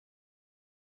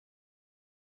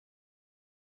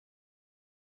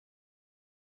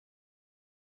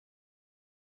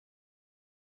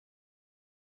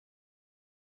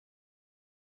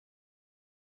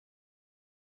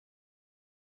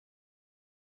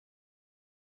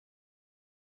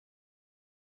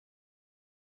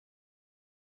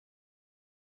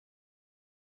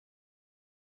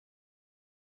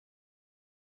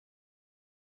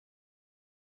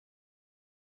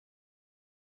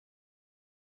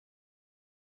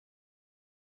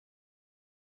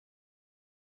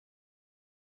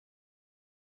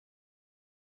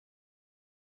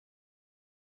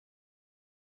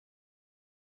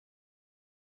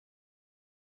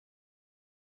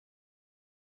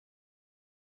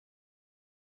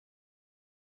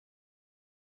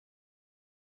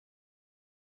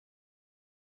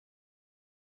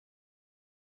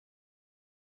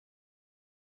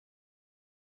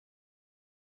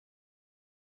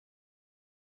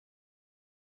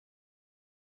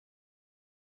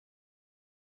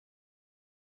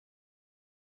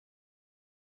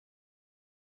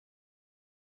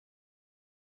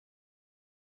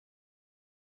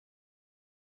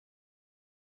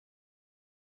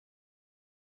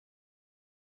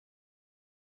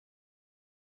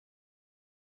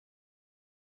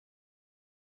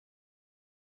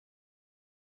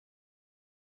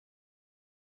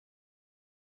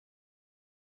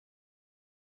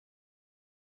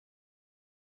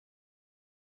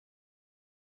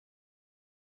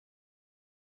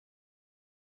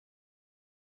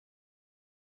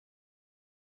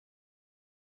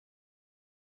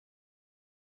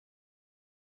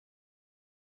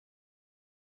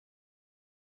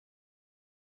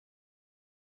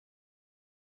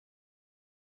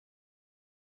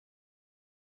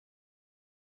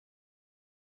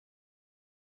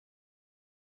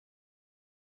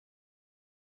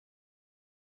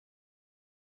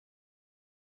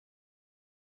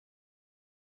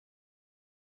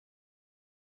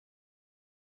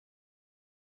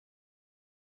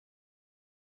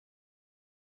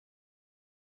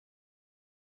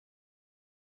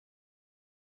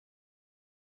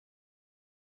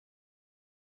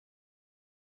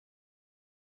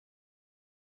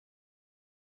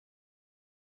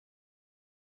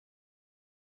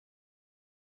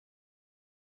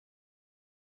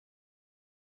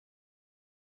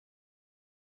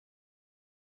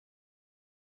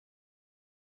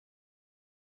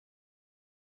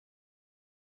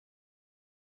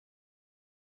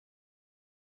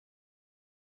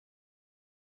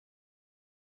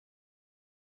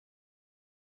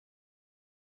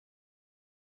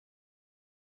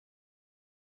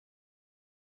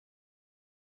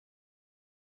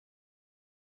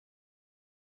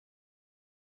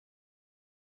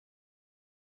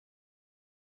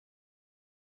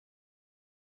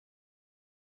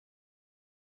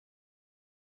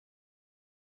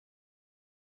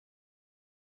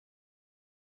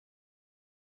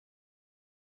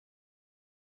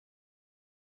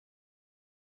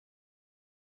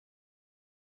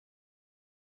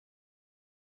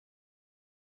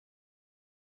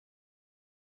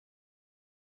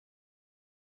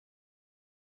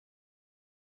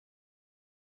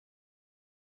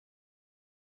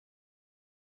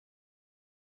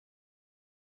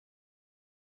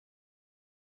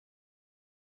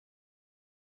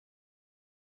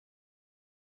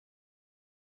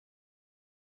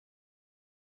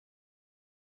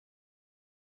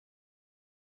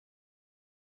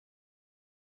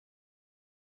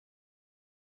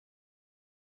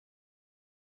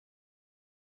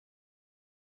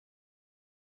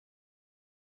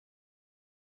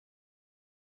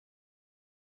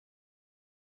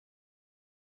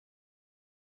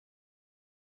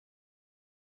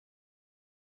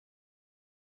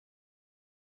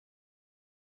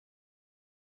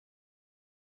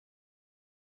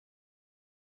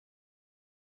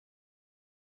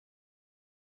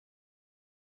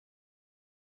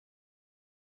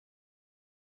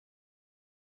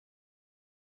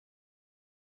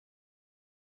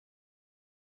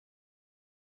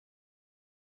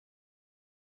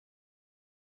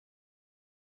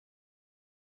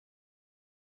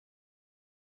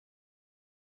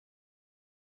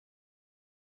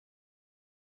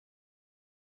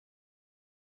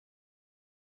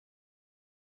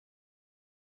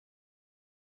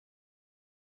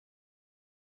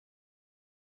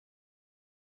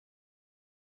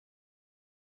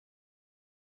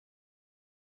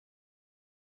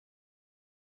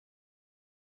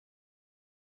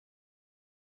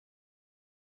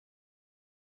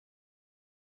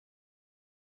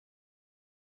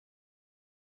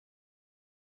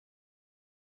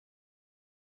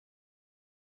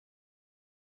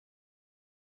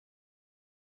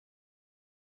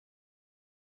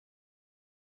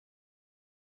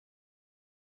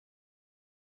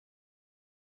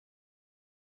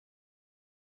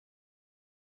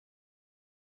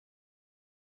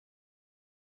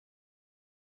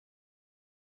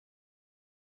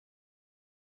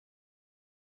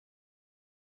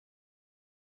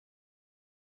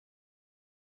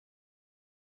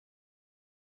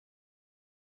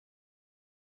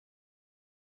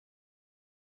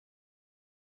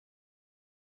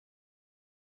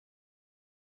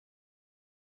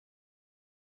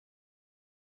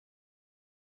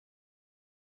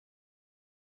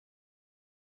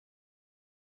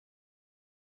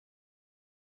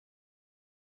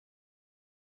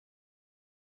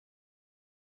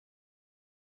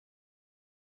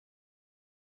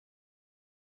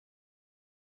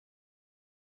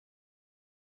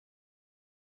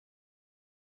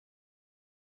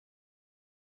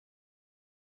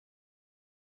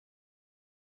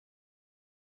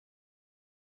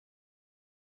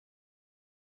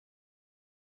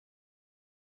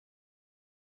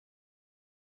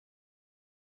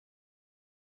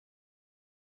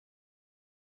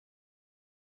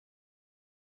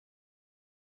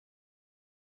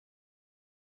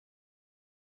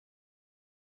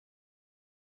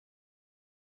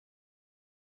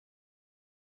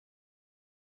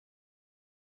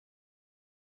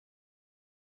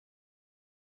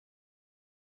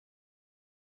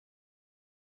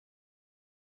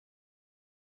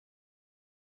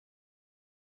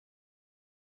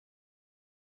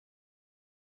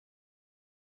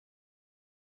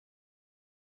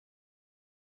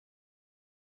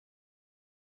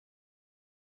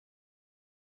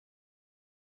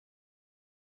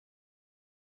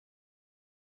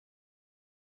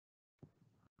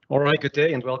All right, good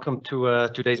day and welcome to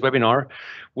today's webinar.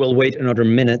 We'll wait another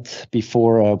minute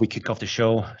before we kick off the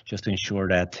show, just to ensure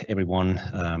that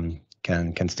everyone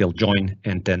can still join,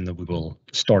 and then we will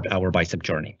start our Bicep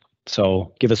journey.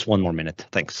 So give us one more minute.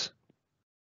 Thanks.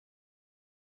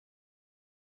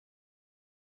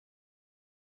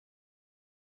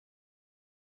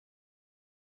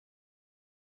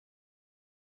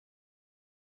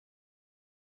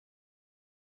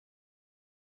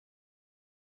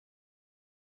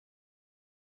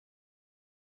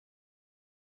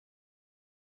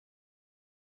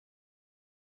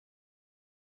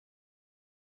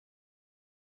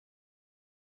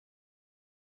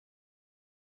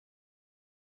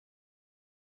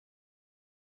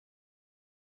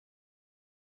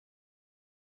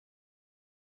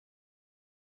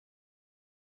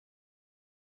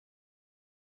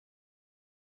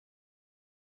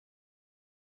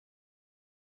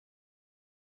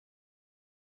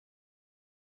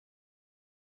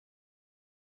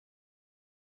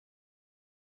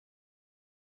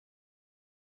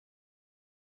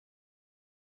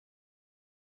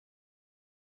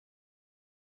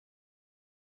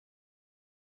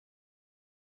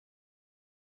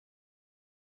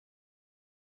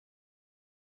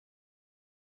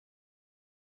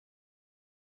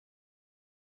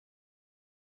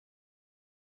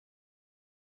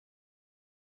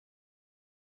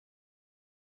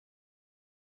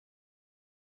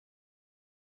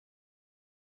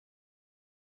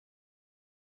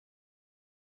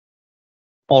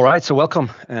 All right, so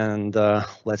welcome, and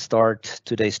let's start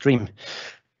today's stream.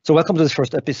 So welcome to this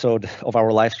first episode of our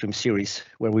live stream series,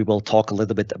 where we will talk a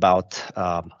little bit about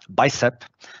Bicep.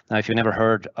 Now, if you've never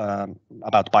heard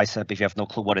about Bicep, if you have no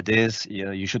clue what it is,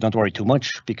 you should not worry too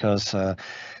much, because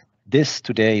this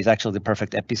today is actually the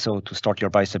perfect episode to start your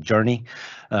Bicep journey.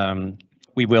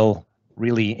 We will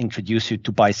really introduce you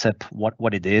to Bicep,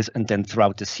 what it is, and then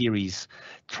throughout the series,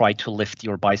 try to lift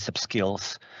your Bicep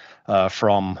skills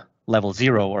from level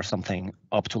 0 or something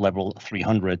up to level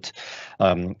 300,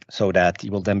 so that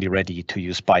you will then be ready to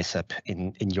use Bicep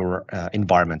in your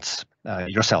environments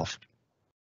yourself.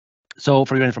 So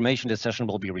for your information, this session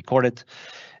will be recorded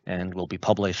and will be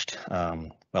published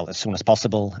well, as soon as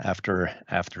possible after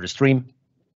the stream.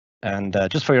 And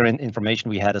just for your information,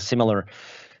 we had a similar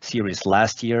series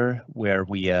last year where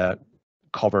we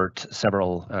covered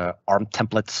several ARM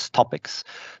templates topics.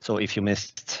 So if you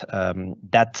missed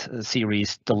that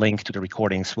series, the link to the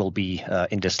recordings will be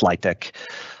in the slide deck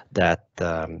that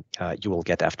you will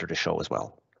get after the show as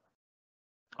well.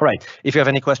 All right, if you have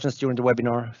any questions during the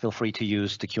webinar, feel free to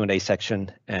use the Q&A section,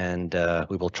 and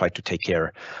we will try to take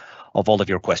care of all of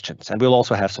your questions. And we'll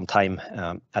also have some time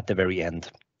at the very end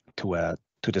to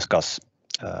discuss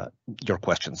your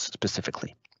questions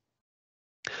specifically.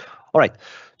 All right,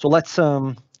 so let's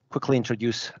quickly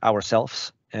introduce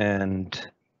ourselves, and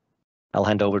I'll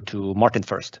hand over to Martin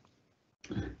first.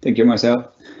 Thank you,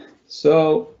 Marcel.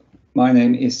 So my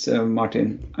name is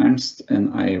Martin Ehrnst,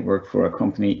 and I work for a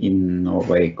company in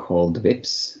Norway called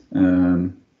Vipps.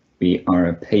 We are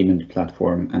a payment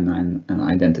platform and an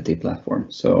identity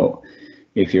platform. So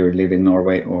if you live in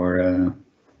Norway or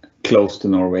close to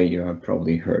Norway, you have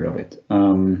probably heard of it.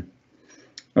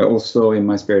 I also, in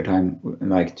my spare time,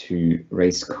 like to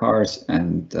race cars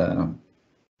and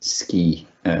ski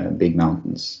big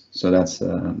mountains. So that's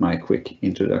my quick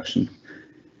introduction.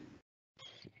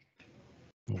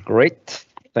 Great,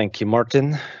 thank you,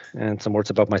 Martin. And some words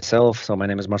about myself. So my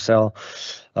name is Marcel.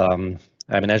 I'm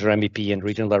an Azure MVP and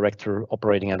Regional Director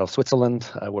operating out of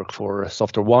Switzerland. I work for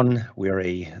SoftwareOne. We are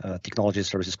a technology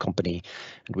services company,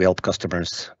 and we help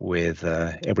customers with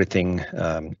everything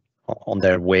on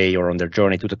their way or on their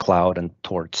journey to the cloud and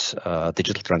towards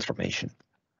digital transformation.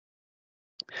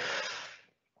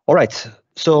 All right,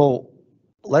 so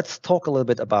let's talk a little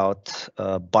bit about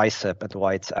Bicep and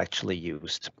why it's actually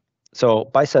used. So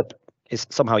Bicep is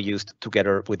somehow used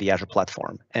together with the Azure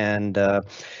platform. And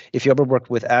if you ever worked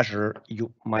with Azure,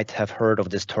 you might have heard of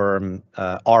this term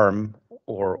ARM,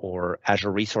 or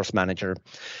Azure Resource Manager.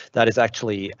 That is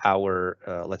actually our,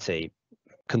 let's say,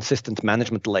 consistent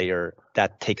management layer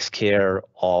that takes care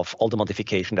of all the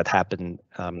modification that happen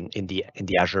in the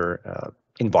Azure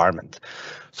environment.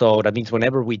 So that means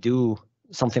whenever we do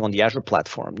something on the Azure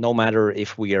platform, no matter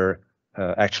if we are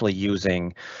actually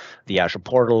using the Azure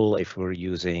portal, if we're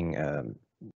using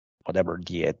whatever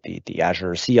the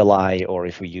Azure CLI, or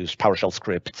if we use PowerShell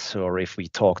scripts, or if we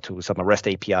talk to some REST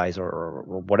APIs or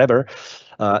whatever,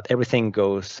 everything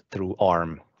goes through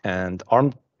ARM. And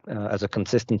ARM as a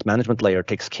consistent management layer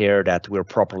takes care that we're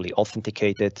properly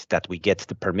authenticated, that we get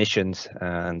the permissions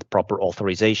and proper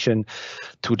authorization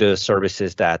to the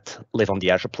services that live on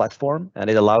the Azure platform. And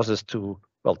it allows us to,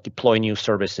 well, deploy new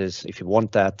services if you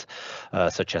want that,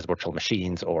 such as virtual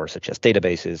machines or such as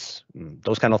databases,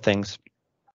 those kind of things.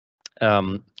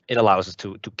 It allows us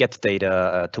to get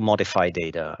data, to modify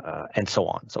data, and so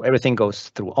on. So everything goes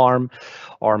through ARM.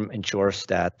 ARM ensures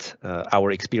that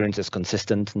our experience is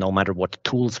consistent no matter what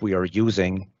tools we are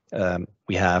using.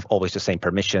 We have always the same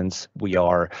permissions. We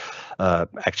are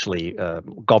actually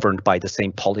governed by the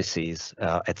same policies,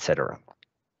 etc.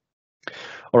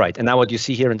 All right, and now what you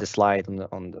see here in the slide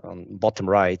on the bottom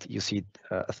right, you see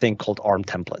a thing called ARM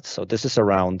templates. So this is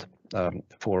around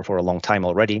for a long time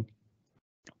already,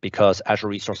 because Azure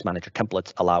Resource Manager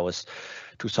templates allow us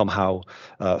to somehow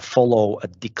follow a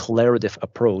declarative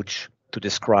approach to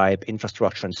describe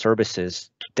infrastructure and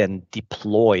services, to then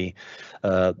deploy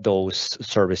those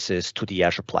services to the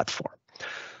Azure platform.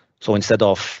 So instead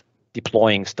of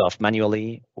deploying stuff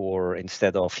manually, or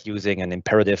instead of using an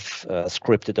imperative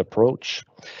scripted approach,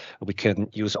 we can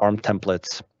use ARM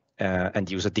templates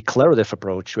and use a declarative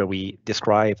approach where we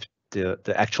describe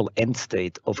the actual end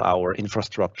state of our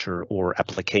infrastructure or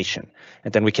application.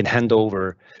 And then we can hand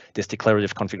over this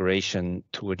declarative configuration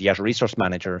to the Azure Resource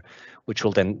Manager, which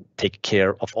will then take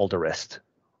care of all the rest.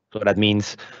 So that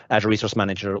means Azure Resource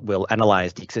Manager will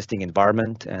analyze the existing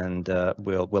environment and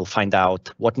will find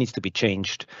out what needs to be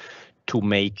changed to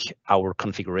make our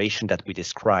configuration that we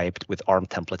described with ARM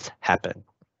templates happen.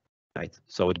 Right?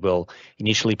 So it will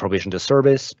initially provision the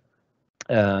service,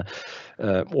 or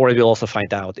it will also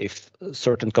find out if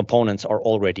certain components are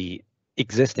already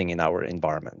existing in our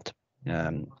environment.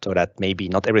 So that maybe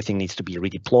not everything needs to be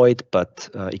redeployed, but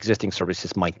existing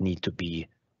services might need to be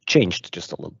changed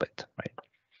just a little bit, right?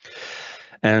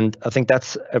 And I think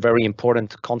that's a very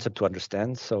important concept to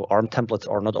understand. So ARM templates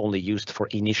are not only used for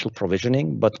initial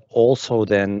provisioning, but also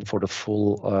then for the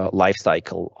full life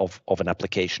cycle of an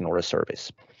application or a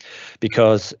service.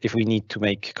 Because if we need to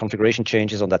make configuration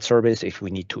changes on that service, if we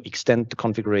need to extend the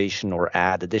configuration or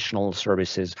add additional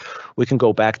services, we can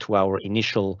go back to our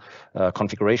initial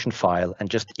configuration file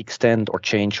and just extend or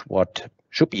change what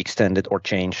should be extended or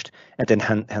changed, and then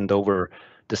hand over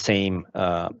the same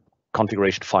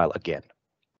configuration file again.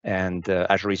 And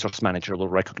Azure Resource Manager will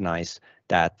recognize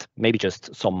that maybe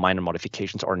just some minor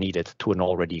modifications are needed to an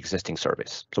already existing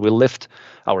service. So we'll lift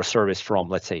our service from,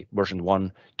 let's say, version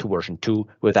 1 to version 2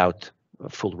 without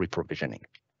full reprovisioning.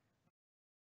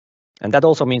 And that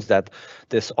also means that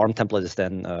this ARM template is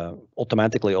then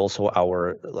automatically also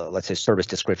our, let's say, service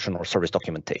description or service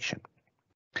documentation.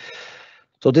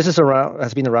 So this is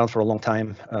has been around for a long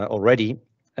time already.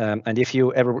 And if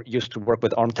you ever used to work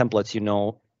with ARM templates, you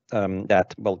know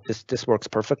that, well, this works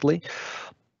perfectly,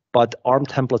 but ARM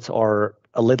templates are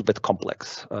a little bit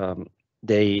complex.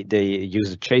 They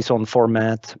use a JSON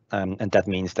format, and that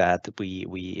means that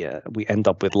we end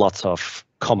up with lots of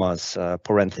commas,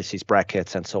 parentheses,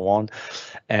 brackets, and so on.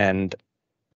 And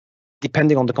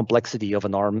depending on the complexity of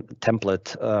an ARM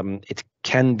template, it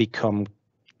can become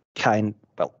kind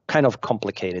of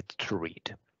complicated to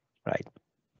read, right?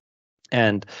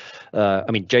 And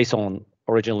I mean, JSON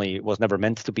originally was never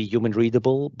meant to be human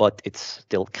readable, but it's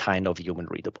still kind of human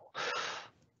readable.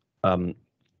 And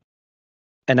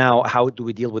now, how do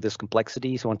we deal with this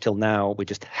complexity? So until now, we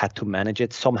just had to manage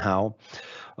it somehow.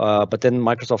 But then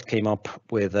Microsoft came up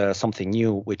with something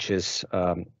new, which is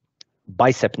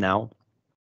Bicep now,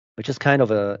 which is kind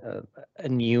of a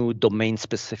new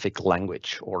domain-specific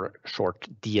language, or short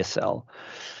DSL.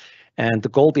 And the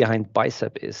goal behind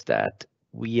Bicep is that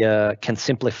we can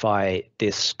simplify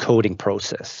this coding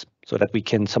process so that we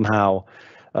can somehow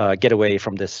get away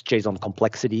from this JSON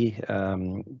complexity,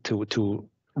 to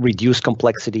reduce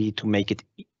complexity, to make it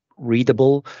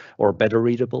readable or better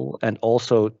readable, and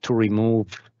also to remove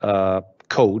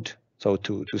code, so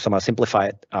to somehow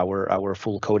simplify our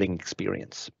full coding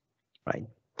experience, right?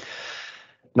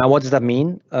 Now, what does that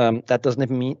mean? That doesn't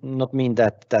not mean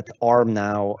that ARM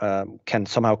now can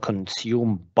somehow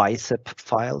consume Bicep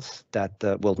files. That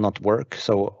will not work.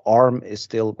 So ARM is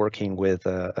still working with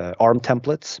ARM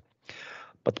templates,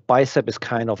 but Bicep is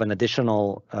kind of an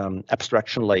additional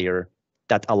abstraction layer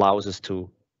that allows us to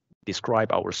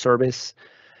describe our service,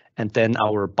 and then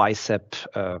our Bicep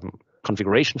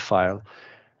configuration file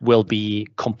will be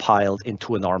compiled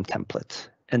into an ARM template,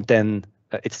 and then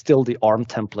it's still the ARM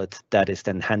template that is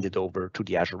then handed over to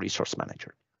the Azure Resource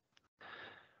Manager.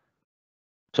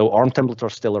 So ARM templates are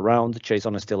still around,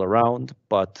 JSON is still around,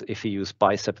 but if you use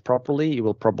Bicep properly, you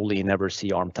will probably never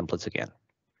see ARM templates again.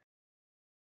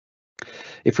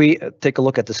 If we take a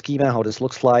look at the schema, how this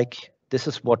looks like, this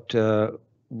is what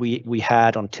we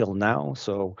had until now.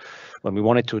 So when we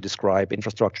wanted to describe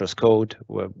infrastructure as code,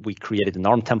 we created an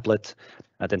ARM template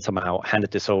and then somehow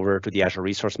handed this over to the Azure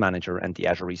Resource Manager, and the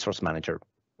Azure Resource Manager,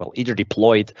 well, either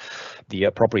deployed the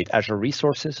appropriate Azure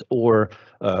resources or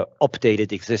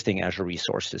updated existing Azure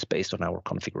resources based on our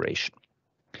configuration.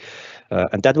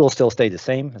 And that will still stay the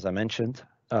same, as I mentioned.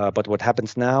 But what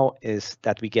happens now is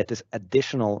that we get this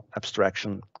additional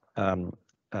abstraction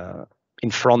in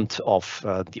front of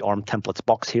the ARM templates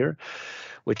box here,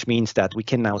 which means that we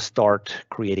can now start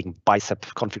creating Bicep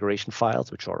configuration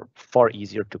files, which are far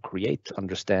easier to create,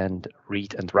 understand,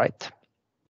 read, and write.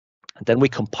 And then we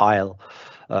compile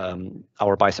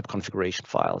our Bicep configuration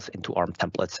files into ARM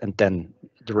templates, and then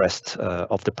the rest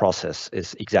of the process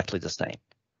is exactly the same.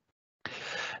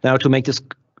 Now, to make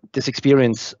this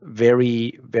experience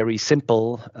very, very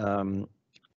simple,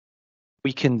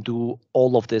 we can do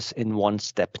all of this in one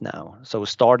step now. So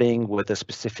starting with a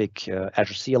specific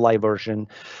Azure CLI version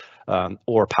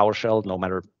or PowerShell, no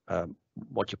matter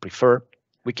what you prefer,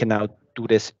 we can now do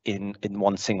this in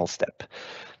one single step.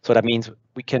 So that means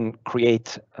we can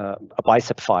create a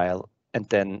Bicep file and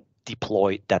then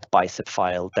deploy that Bicep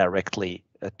file directly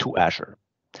to Azure.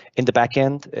 In the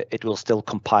backend, it will still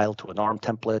compile to an ARM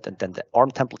template, and then the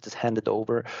ARM template is handed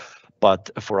over. But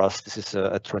for us, this is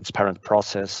a transparent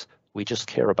process. We just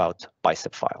care about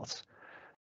Bicep files.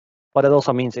 But it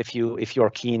also means if you are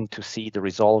keen to see the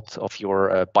results of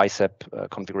your Bicep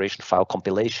configuration file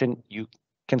compilation, you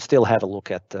can still have a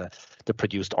look at the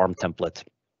produced ARM template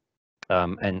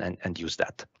and use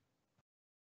that.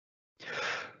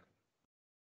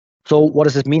 So what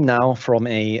does it mean now from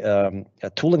a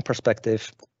tooling perspective?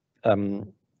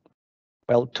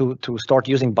 Well, to start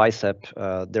using Bicep,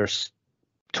 there's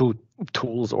two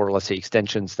tools, or let's say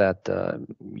extensions, that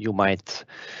you might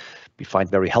find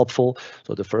very helpful.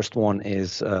 So the first one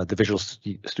is the Visual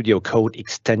Studio Code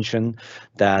extension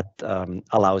that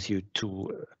allows you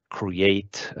to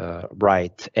create,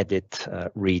 write, edit,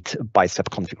 read Bicep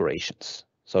configurations.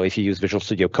 So if you use Visual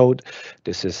Studio Code,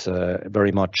 this is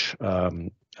very much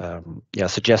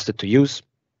suggested to use,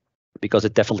 because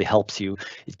it definitely helps you.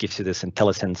 It gives you this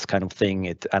IntelliSense kind of thing.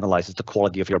 It analyzes the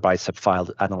quality of your Bicep file,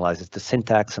 analyzes the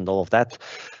syntax and all of that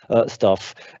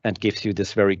stuff, and gives you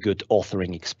this very good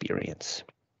authoring experience.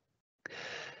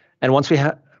 And once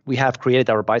we have created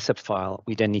our Bicep file,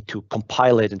 we then need to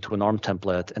compile it into an ARM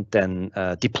template and then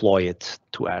deploy it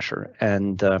to Azure.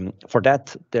 And for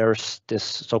that, there's this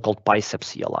so-called Bicep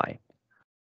CLI.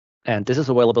 And this is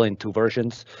available in two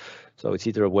versions. So it's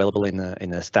either available in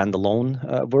a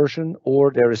standalone version,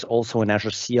 or there is also an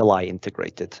Azure CLI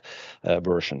integrated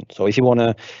version. So if you want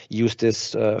to use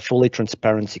this fully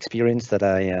transparent experience that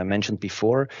I mentioned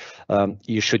before,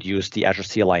 you should use the Azure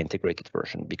CLI integrated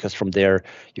version, because from there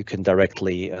you can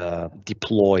directly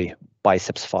deploy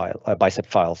Bicep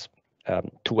files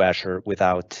to Azure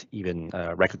without even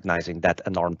recognizing that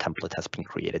an ARM template has been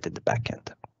created in the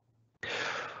backend.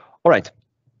 All right.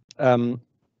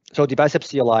 So the Bicep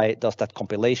CLI does that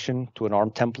compilation to an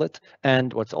ARM template.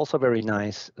 And what's also very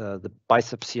nice, the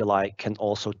Bicep CLI can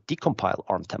also decompile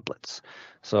ARM templates.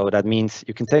 So that means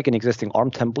you can take an existing ARM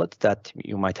template that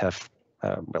you might have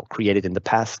created in the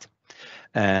past.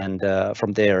 And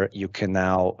from there, you can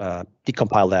now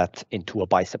decompile that into a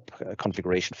Bicep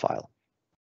configuration file.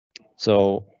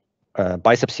 So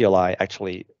Bicep CLI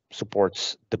actually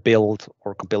supports the build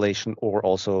or compilation, or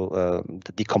also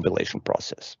the decompilation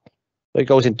process. So it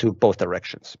goes into both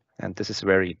directions, and this is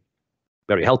very,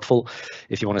 very helpful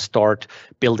if you want to start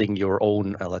building your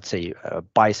own, let's say,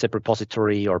 Bicep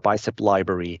repository or Bicep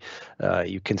library.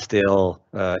 You can still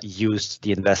use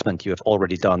the investment you have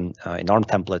already done in ARM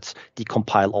templates,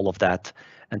 decompile all of that,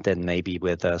 and then maybe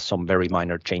with some very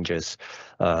minor changes,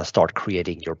 start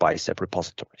creating your Bicep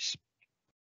repositories.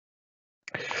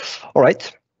 All right.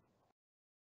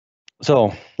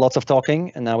 So lots of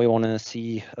talking, and now we want to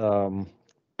see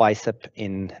Bicep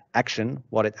in action,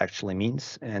 what it actually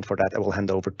means. And for that, I will hand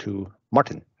over to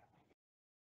Martin.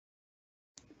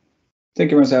 Thank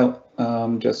you, Marcel.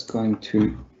 I'm just going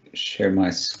to share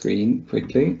my screen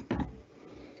quickly.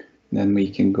 Then we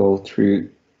can go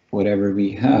through whatever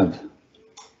we have.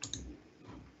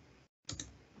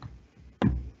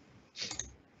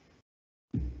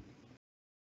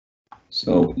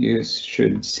 So you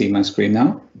should see my screen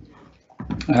now.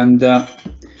 And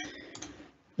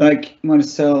like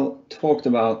Marcel talked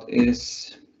about,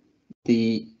 is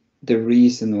the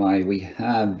reason why we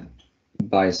have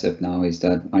Bicep now is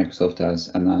that Microsoft has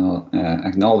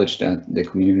acknowledged that the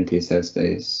community says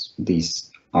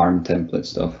these ARM template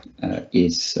stuff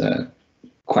is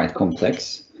quite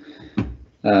complex,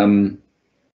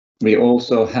 We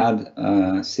also had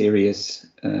a series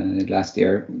last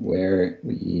year where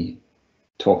we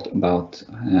talked about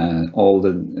all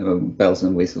the bells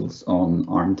and whistles on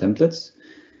ARM templates.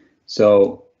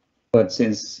 So, but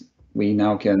since we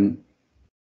now can,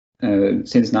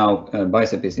 since now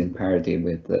Bicep is in parity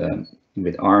with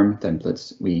ARM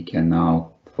templates, we can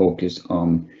now focus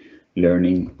on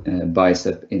learning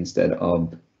Bicep instead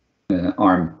of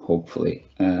ARM, hopefully.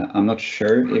 I'm not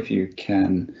sure if you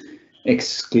can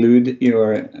exclude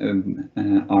your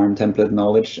ARM template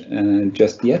knowledge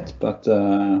just yet, but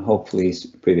hopefully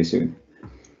pretty soon.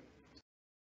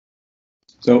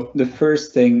 So the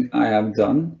first thing I have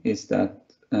done is that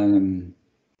in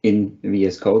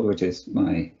VS Code, which is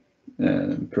my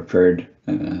preferred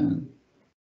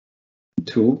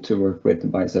tool to work with the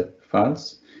Bicep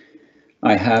files,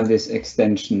 I have this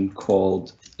extension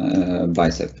called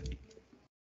Bicep.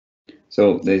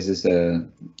 So this is a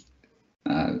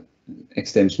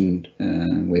extension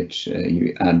which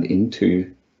you add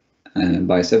into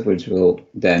Bicep, which will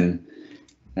then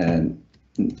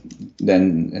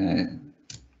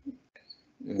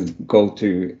go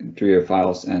to your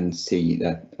files and see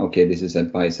that, okay, this is a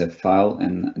Bicep file,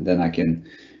 and then I can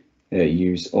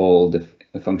use all the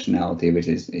functionality which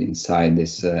is inside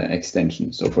this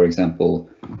extension. So for example,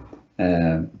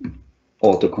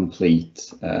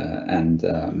 autocomplete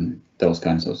and those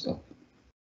kinds of stuff.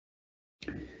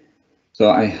 So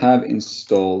I have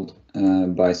installed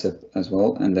Bicep as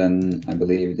well, and then I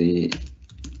believe the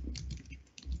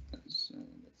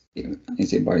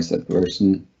is a Bicep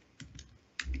version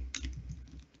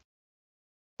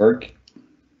work.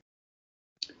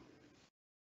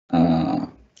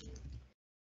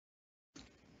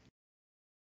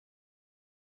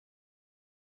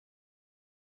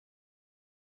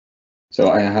 So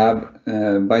I have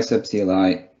Bicep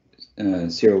CLI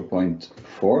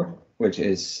 0.4, which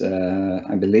is,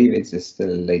 I believe it is the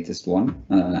latest one.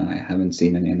 I haven't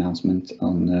seen any announcement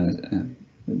on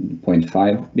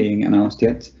 0.5 being announced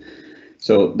yet.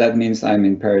 So that means I'm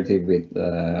in parity with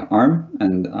ARM,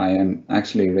 and I am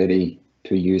actually ready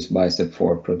to use Bicep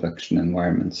for production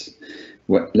environments.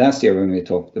 Last year, when we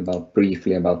talked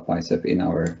briefly about Bicep in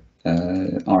our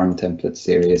ARM template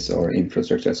series or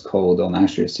infrastructure as code on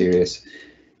Azure series,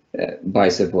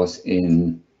 Bicep was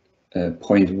in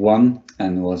 0.1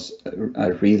 and was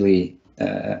really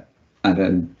at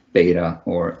a beta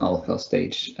or alpha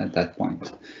stage at that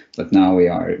point, but now we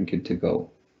are good to go.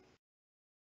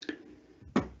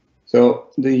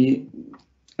 So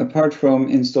apart from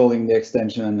installing the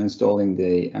extension and installing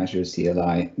the Azure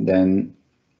CLI, then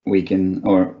we can,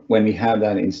 or when we have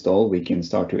that installed, we can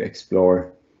start to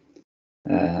explore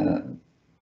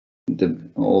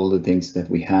all the things that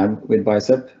we have with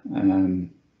Bicep.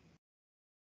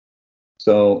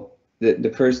 So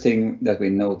the first thing that we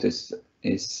notice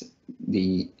is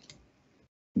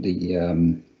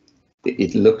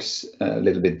it looks a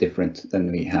little bit different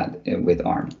than we had with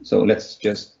ARM. So let's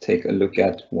just take a look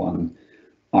at one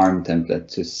ARM template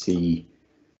to see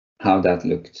how that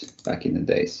looked back in the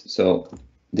days. So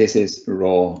this is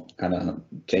raw kind of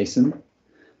JSON,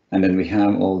 and then we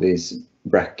have all these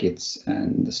brackets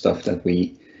and the stuff that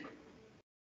we,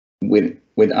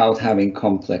 without having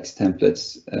complex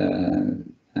templates,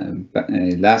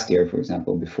 last year, for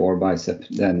example, before Bicep,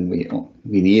 then we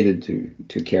needed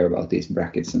to care about these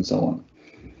brackets and so on.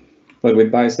 But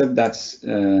with Bicep, that's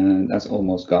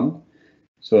almost gone.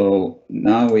 So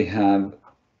now we have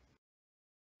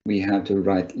to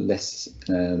write less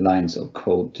lines of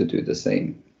code to do the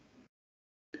same.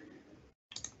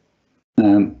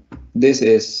 This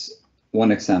is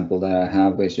one example that I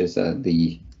have, which is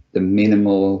the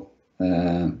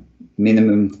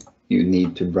minimum you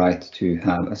need to write to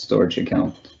have a storage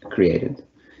account created.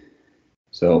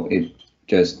 So it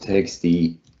just takes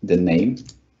the name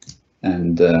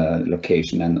and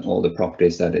location and all the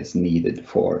properties that is needed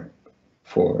for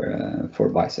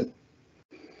Bicep.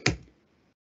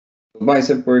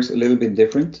 Bicep works a little bit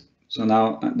different. So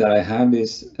now that I have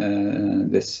this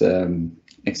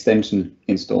extension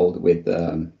installed with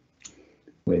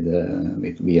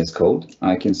VS Code,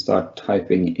 I can start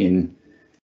typing in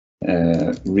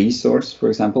resource, for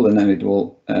example, and then it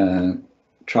will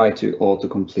try to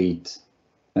autocomplete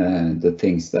the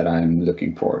things that I'm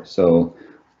looking for. So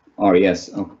RES,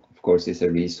 of course, is a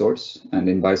resource, and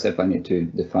in Bicep I need to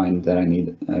define that I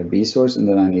need a resource, and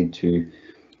then I need to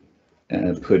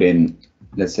put in,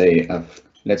 let's say,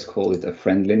 let's call it a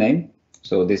friendly name.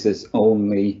 So this is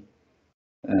only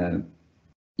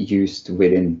used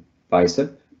within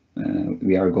Bicep.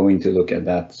 We are going to look at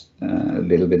that a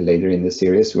little bit later in the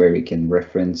series, where we can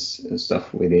reference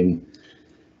stuff within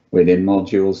within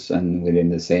modules and within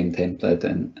the same template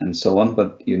and so on,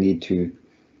 but you need to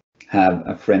have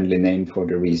a friendly name for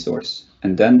the resource.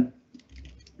 And then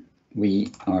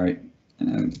we are,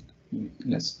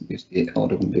 let's use the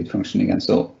autocomplete function again.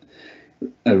 So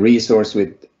a resource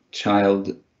with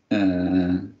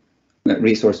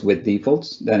resource with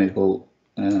defaults, then it will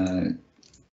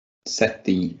set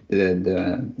the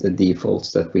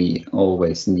defaults that we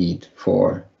always need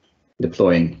for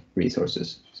deploying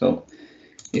resources. So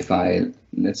if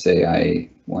let's say I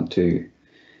want to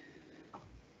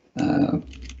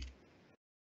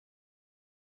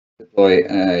deploy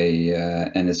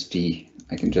a NSP,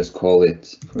 I can just call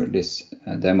it for this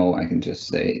demo. I can just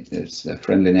say it's a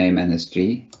friendly name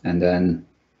NSG, and then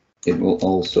it will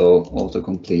also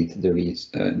autocomplete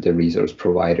the resource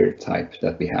provider type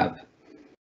that we have.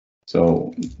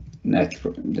 So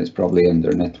there's probably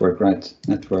under network, right?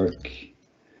 Network.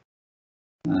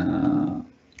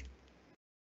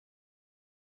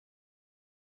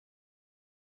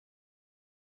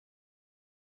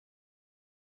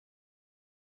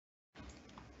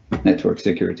 Network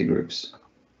security groups.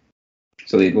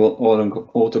 So it will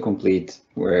autocomplete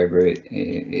wherever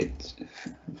it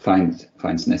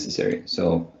finds necessary.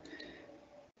 So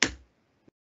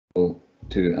we'll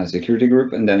to a security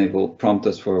group, and then it will prompt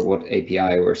us for what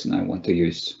API version I want to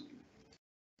use.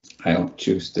 I'll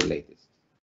choose the latest.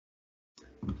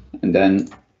 And then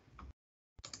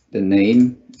the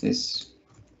name is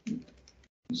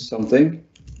something,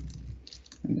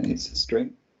 and then it's a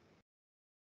string.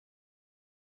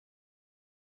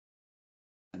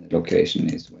 And the location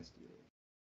is West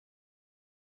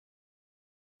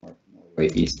Europe, or Norway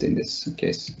East in this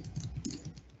case.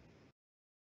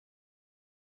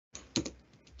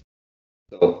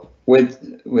 So with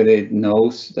it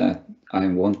knows that I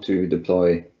want to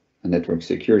deploy a network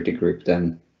security group,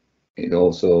 then it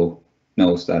also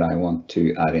knows that I want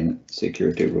to add in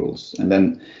security rules, and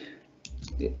then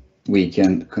we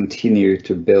can continue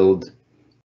to build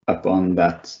upon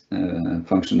that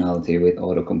functionality with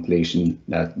autocompletion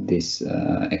that this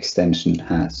extension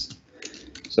has.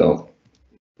 So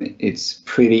it's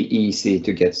pretty easy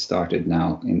to get started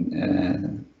now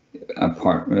in a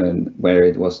part where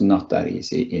it was not that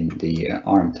easy in the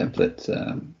ARM template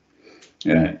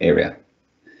area.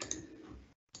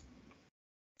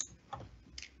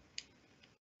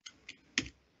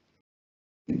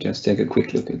 Just take a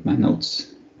quick look at my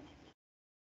notes.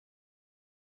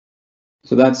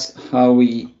 So that's how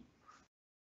we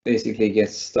basically get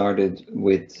started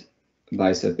with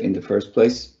Bicep in the first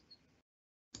place.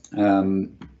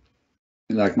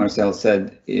 Like Marcel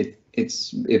said,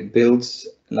 it builds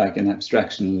like an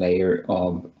abstraction layer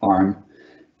of ARM,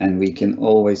 and we can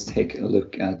always take a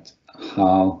look at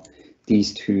how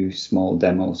these two small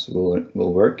demos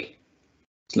will work.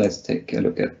 So let's take a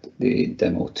look at the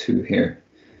demo 2 here.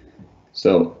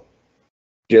 So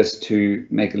just to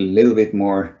make it a little bit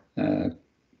more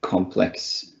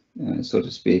complex, so to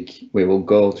speak, we will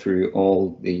go through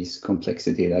all these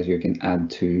complexity that you can add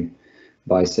to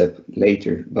Bicep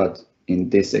later, but in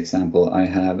this example I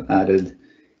have added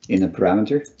in a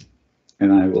parameter,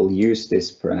 and I will use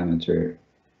this parameter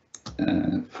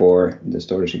for the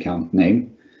storage account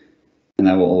name, and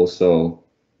I will also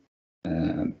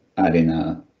add in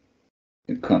a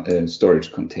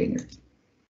storage container.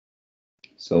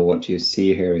 So what you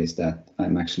see here is that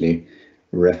I'm actually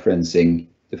referencing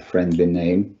the friendly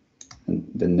name and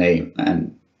the name,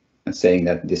 and saying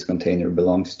that this container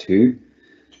belongs to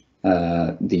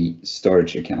the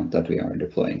storage account that we are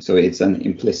deploying. So it's an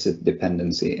implicit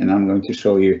dependency, and I'm going to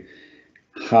show you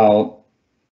how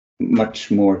much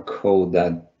more code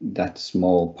that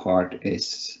small part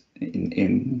is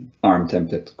in ARM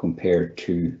template compared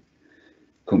to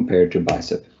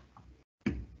Bicep.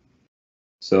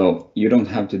 So you don't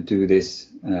have to do this,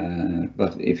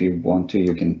 but if you want to,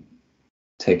 you can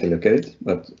take a look at it.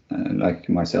 But like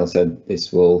Marcel said,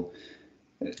 this will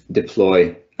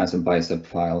deploy as a Bicep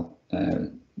file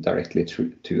directly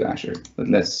to Azure. But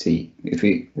let's see, if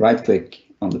we right click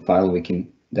on the file, we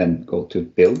can then go to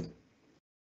build,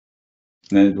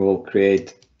 and then it will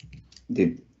create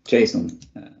the JSON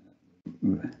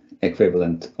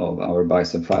equivalent of our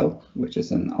Bicep file, which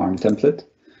is an ARM template.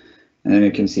 And then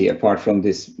you can see, apart from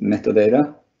this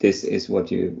metadata, this is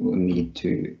what you will need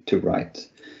to write.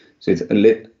 So it's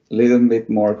a little bit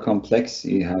more complex.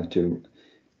 You have to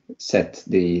set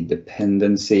the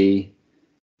dependency.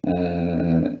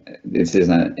 This is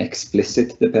an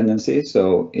explicit dependency.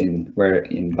 So in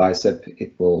Bicep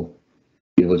it will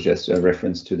just a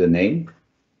reference to the name,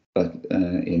 but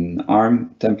in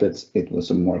ARM templates it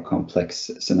was a more complex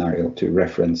scenario to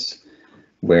reference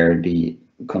where the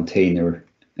container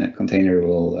container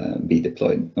will be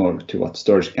deployed, or to what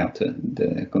storage account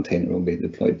the container will be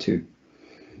deployed to.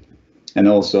 And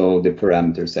also the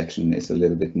parameter section is a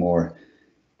little bit more,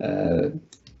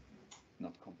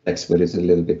 not complex, but it's a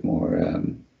little bit more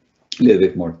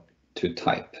to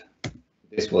type.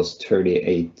 This was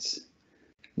 38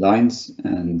 lines,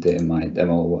 and my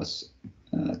demo was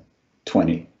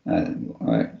 20,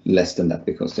 or less than that,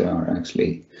 because there are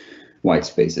actually white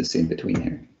spaces in between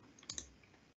here.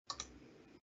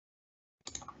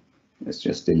 Let's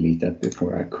just delete that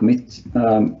before I commit.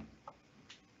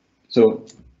 So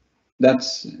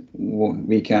that's what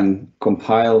we can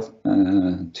compile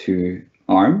to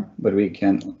ARM, but we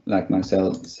can, like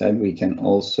Marcel said, we can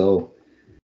also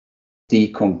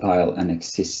decompile an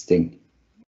existing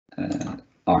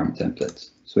ARM template.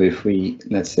 So if we,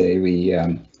 let's say we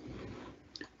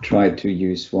try to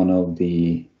use one of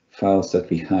the files that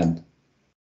we had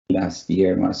last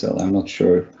year, Marcel, I'm not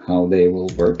sure how they will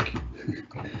work,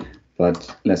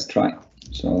 but let's try.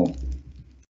 So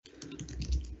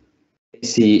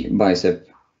AC bicep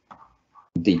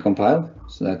decompile,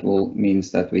 so that will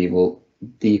means that we will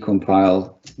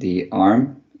decompile the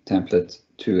ARM template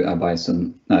to a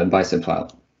bicep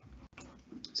file.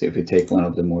 So if we take one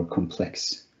of the more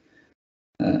complex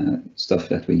stuff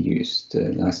that we used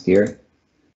last year,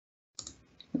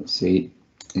 let's see,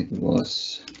 it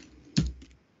was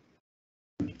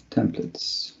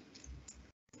templates.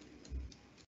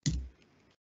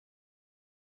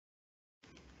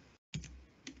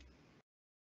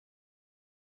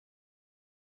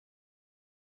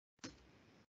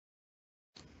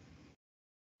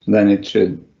 So then it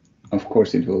should, of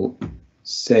course, it will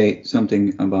say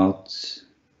something about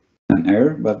an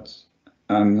error, but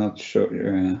I'm not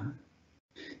sure.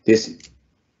 This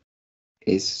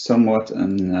is somewhat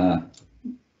an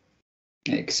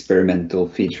experimental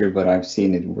feature, but I've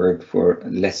seen it work for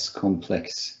less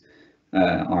complex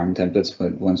ARM templates.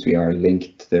 But once we are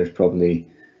linked, there's probably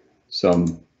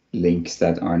some links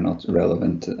that are not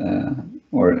relevant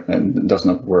or does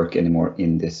not work anymore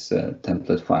in this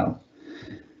template file.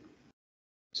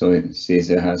 So it sees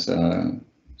it has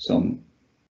some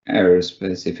errors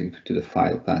specific to the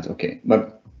file path. Okay,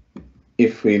 but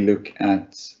if we look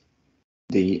at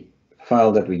the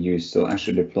file that we use, so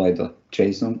Azure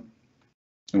deploy.json,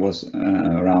 it was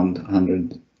around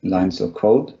 100 lines of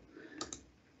code,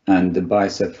 and the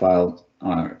bicep file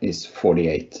is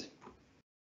 48.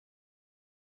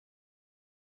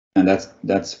 And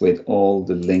that's with all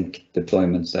the link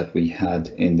deployments that we had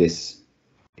in this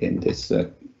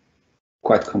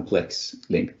quite complex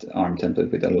linked ARM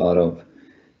template with a lot of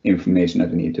information that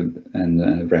we need to,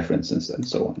 and references and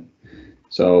so on.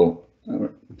 So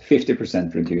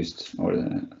 50% reduced,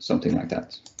 or something like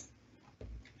that.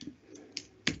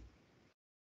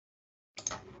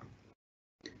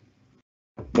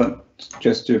 But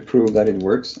just to prove that it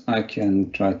works, I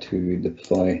can try to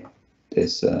deploy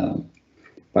this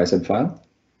bicep file.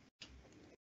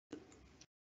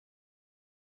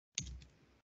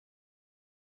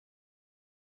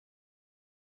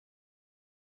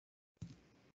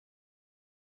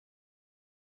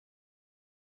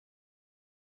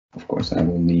 Of course, I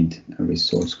will need a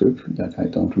resource group that I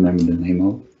don't remember the name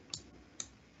of.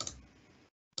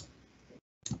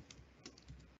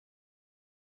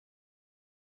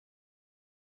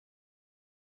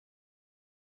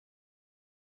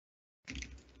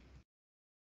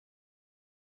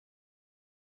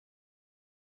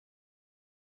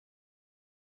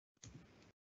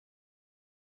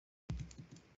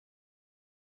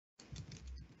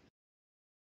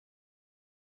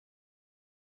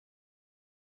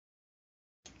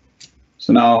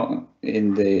 So now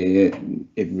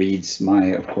it reads my,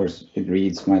 of course, it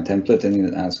reads my template, and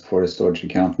it asks for a storage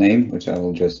account name, which I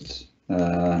will just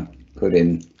put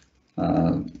in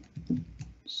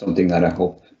something that I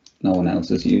hope no one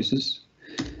else uses.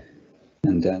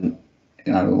 And then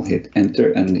I will hit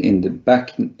enter, and in the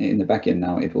backend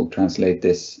now it will translate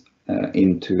this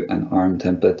into an ARM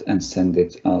template and send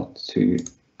it out to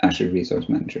Azure Resource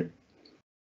Manager.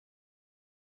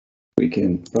 We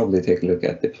can probably take a look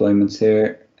at deployments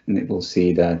here, and it will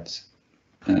see that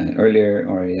earlier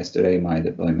or yesterday my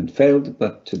deployment failed,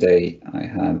 but today I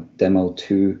have demo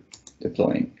 2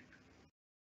 deploying,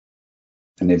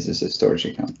 and this is a storage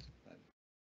account.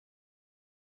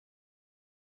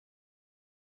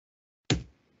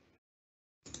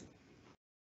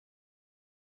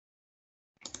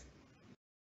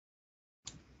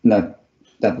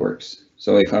 That works.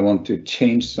 So if I want to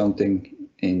change something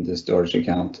in the storage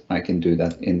account, I can do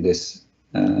that in this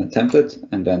template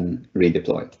and then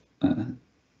redeploy.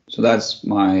 So that's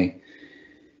my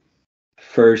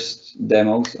first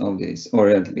demos of this, or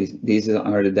at least these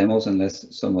are the demos, unless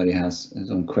somebody has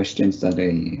some questions that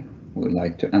they would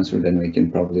like to answer, then we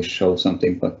can probably show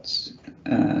something. But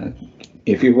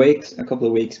if you wait a couple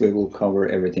of weeks, we will cover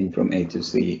everything from A to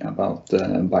Z about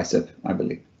Bicep, I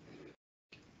believe.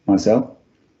 Marcel?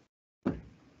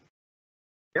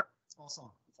 Yep,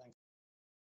 awesome. Thanks.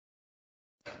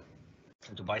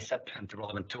 To Bicep and the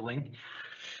relevant tooling.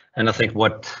 And I think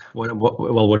what we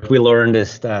learned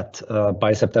is that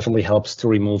Bicep definitely helps to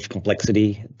remove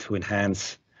complexity, to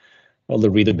enhance the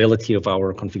readability of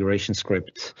our configuration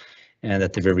script. And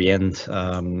at the very end,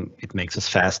 it makes us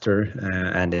faster,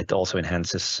 and it also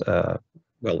enhances,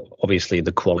 obviously,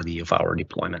 the quality of our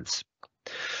deployments.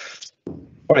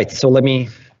 All right, so let me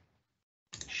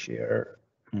share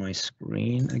my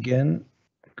screen again.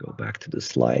 Go back to the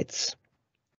slides.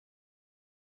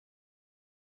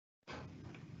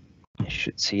 You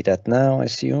should see that now, I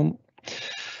assume.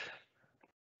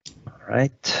 All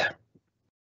right.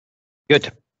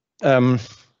 Good.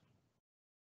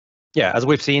 Yeah, as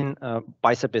we've seen,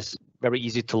 Bicep is very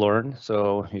easy to learn,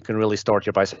 so you can really start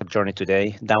your Bicep journey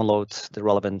today. Download the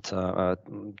relevant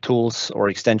tools or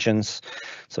extensions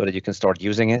so that you can start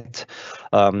using it.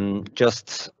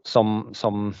 Just some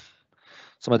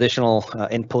additional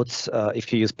inputs.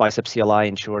 If you use Bicep CLI,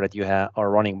 ensure that you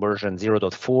are running version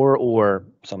 0.4 or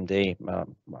someday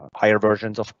higher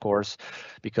versions, of course,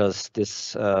 because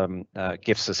this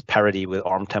gives us parity with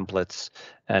ARM templates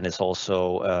and is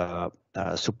also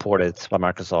supported by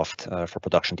Microsoft for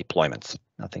production deployments.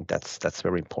 I think that's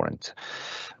very important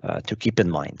to keep in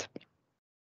mind.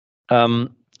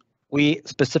 We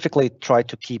specifically try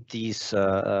to keep these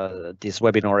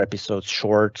webinar episodes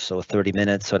short, so 30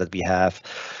 minutes, so that we have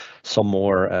some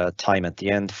more time at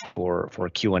the end for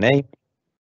Q&A.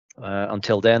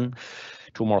 Until then,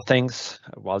 two more things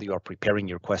while you are preparing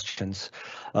your questions.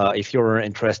 If you're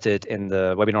interested in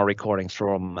the webinar recordings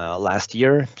from last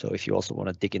year, so if you also want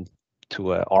to dig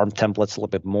into ARM templates a little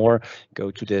bit more, go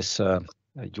to this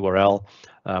URL.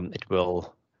 It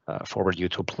will forward you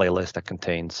to a playlist that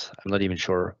contains, I'm not even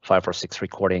sure, 5 or 6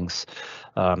 recordings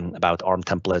about ARM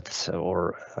templates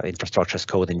or infrastructure as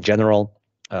code in general.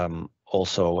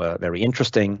 Also very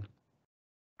interesting.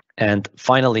 And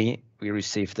finally, we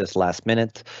received this last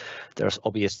minute. There's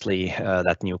obviously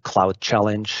that new cloud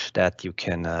challenge that you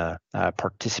can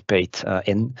participate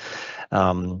in.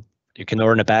 You can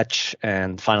earn a badge,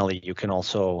 and finally, you can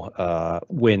also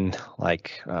win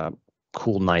like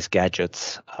cool, nice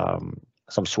gadgets,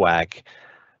 some swag,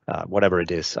 whatever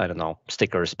it is, I don't know,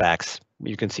 stickers, bags,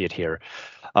 you can see it here.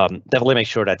 Definitely make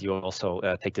sure that you also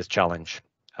take this challenge.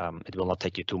 It will not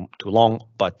take you too long,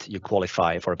 but you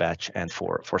qualify for a badge and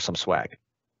for some swag.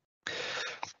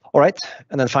 All right,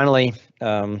 and then finally,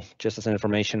 just as an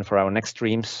information for our next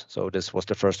streams, so this was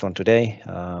the first one today,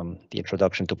 the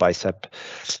introduction to Bicep,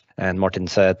 and Martin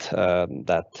said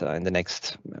that in the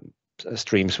next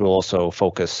streams will also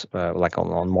focus like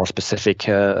on more specific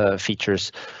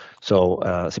features. So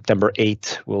September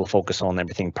 8th will focus on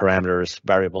everything parameters,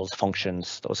 variables,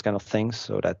 functions, those kind of things,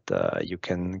 so that you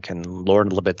can learn a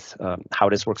little bit how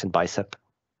this works in Bicep.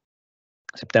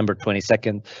 September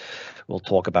 22nd, we'll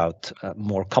talk about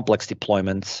more complex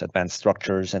deployments, advanced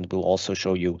structures, and we'll also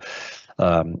show you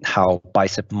how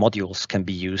Bicep modules can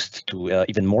be used to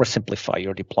even more simplify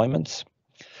your deployments.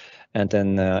 And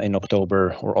then in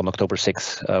October, or on October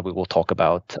 6th, we will talk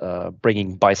about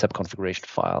bringing Bicep configuration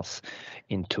files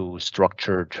into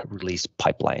structured release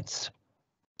pipelines.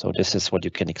 So this is what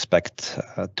you can expect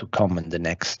to come in the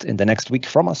next week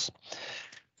from us.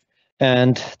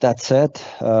 And that said,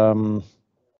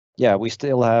 yeah, we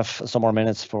still have some more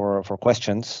minutes for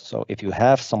questions. So if you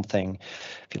have something,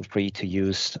 feel free to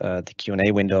use the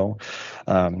Q&A window.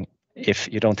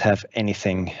 If you don't have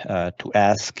anything to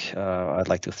ask, I'd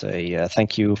like to say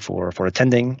thank you for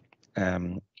attending,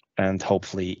 and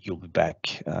hopefully you'll be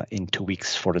back in 2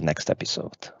 weeks for the next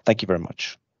episode. Thank you very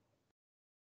much.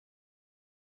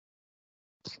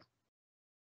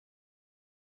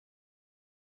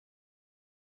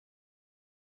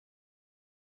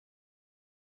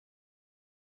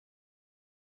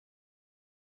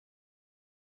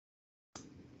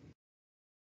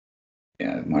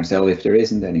 Yeah, Marcel, if there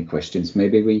isn't any questions,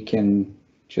 maybe we can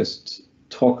just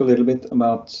talk a little bit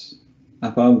about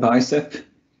Bicep,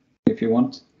 if you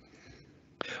want.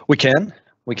 We can.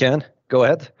 Go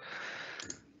ahead.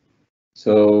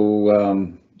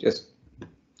 So just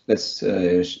let's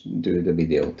do the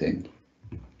video thing,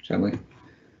 shall we?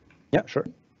 Yeah, sure.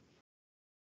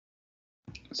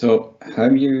 So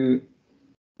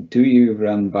do you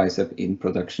run Bicep in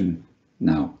production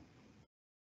now?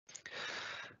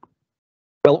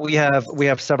 Well, we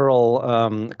have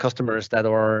several customers that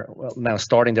are now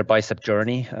starting their Bicep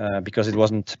journey because it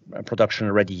wasn't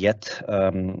production ready yet.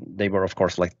 They were, of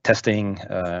course, like testing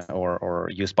or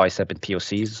use Bicep in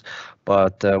POCs,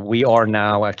 but we are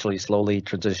now actually slowly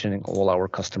transitioning all our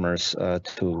customers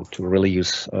to really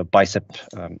use Bicep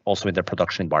also in their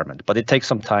production environment. But it takes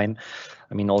some time.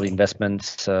 I mean, all the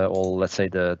investments, all, let's say,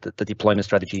 the deployment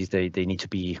strategies, they need to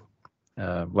be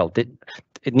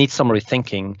it needs some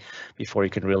rethinking before you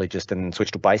can really just then switch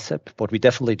to Bicep. What we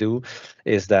definitely do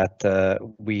is that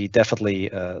we definitely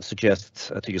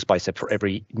suggest to use Bicep for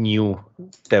every new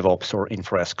DevOps or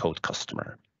infra as code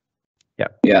customer. Yeah.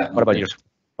 Yeah. What about yours?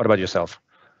 What about yourself?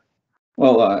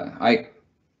 Well, I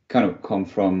kind of come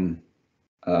from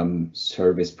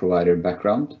service provider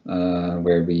background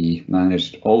where we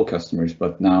managed all customers,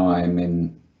 but now I'm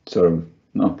in sort of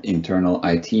not internal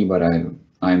IT, but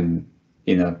I'm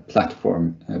in a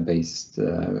platform-based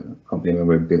company where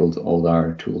we build all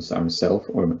our tools ourselves,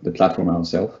 or the platform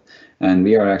ourselves, and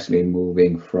we are actually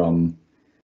moving from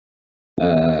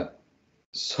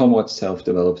somewhat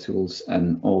self-developed tools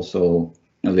and also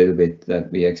a little bit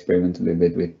that we experimented a little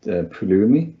bit with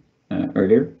Pulumi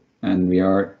earlier, and we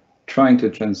are trying to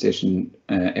transition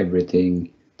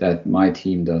everything that my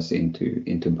team does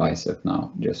into Bicep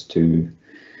now, just to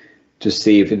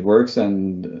see if it works.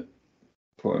 And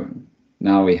for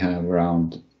now we have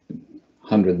around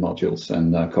 100 modules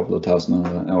and a couple of thousand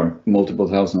or multiple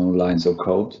thousand lines of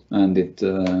code, and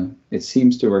it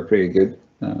seems to work pretty good.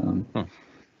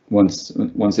 Once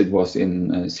it was in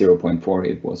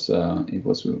 0.4, it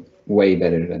was way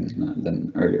better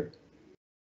than earlier.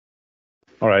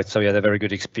 All right, so you had a very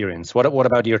good experience. What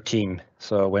about your team?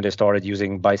 So when they started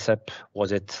using Bicep,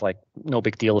 was it like no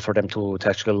big deal for them to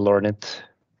actually learn it?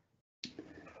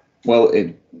 Well,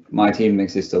 my team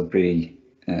consists of pretty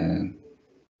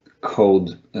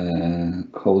code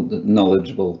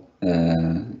knowledgeable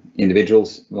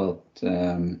individuals. Well,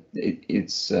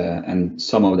 it's and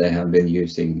some of them have been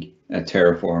using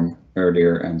Terraform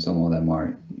earlier, and some of them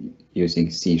are using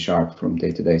C# from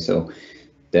day to day. So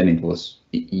then it was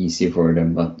easy for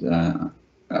them, but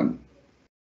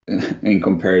in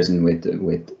comparison with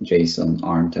JSON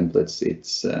ARM templates,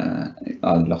 it's a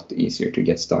lot easier to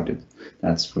get started.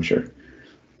 That's for sure.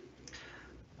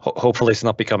 Hopefully, it's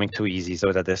not becoming too easy,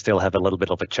 so that they still have a little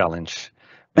bit of a challenge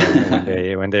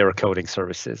when they are coding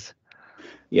services.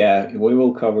 Yeah, we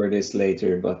will cover this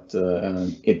later, but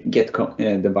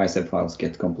the Bicep files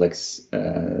get complex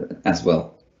as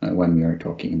well when we are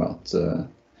talking about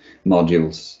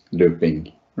modules,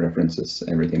 looping, references,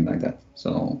 everything like that.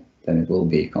 So then it will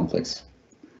be complex.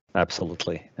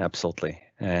 Absolutely,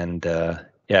 and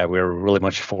yeah, we're really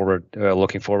much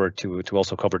looking forward to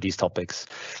also cover these topics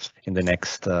in the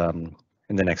next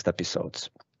episodes.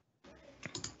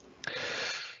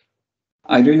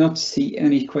 I do not see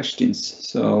any questions,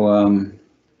 so nope.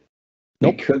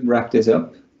 We could wrap this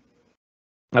up.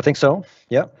 I think so.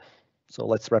 Yeah. So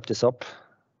let's wrap this up.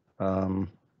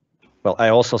 Well, I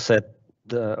also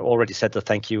already said the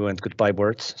thank you and goodbye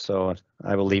words, so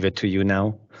I will leave it to you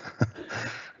now.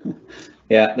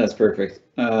 Yeah, that's perfect.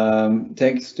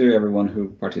 Thanks to everyone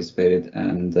who participated,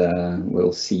 and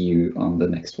we'll see you on the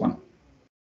next one.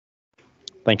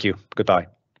 Thank you. Goodbye.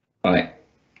 Bye.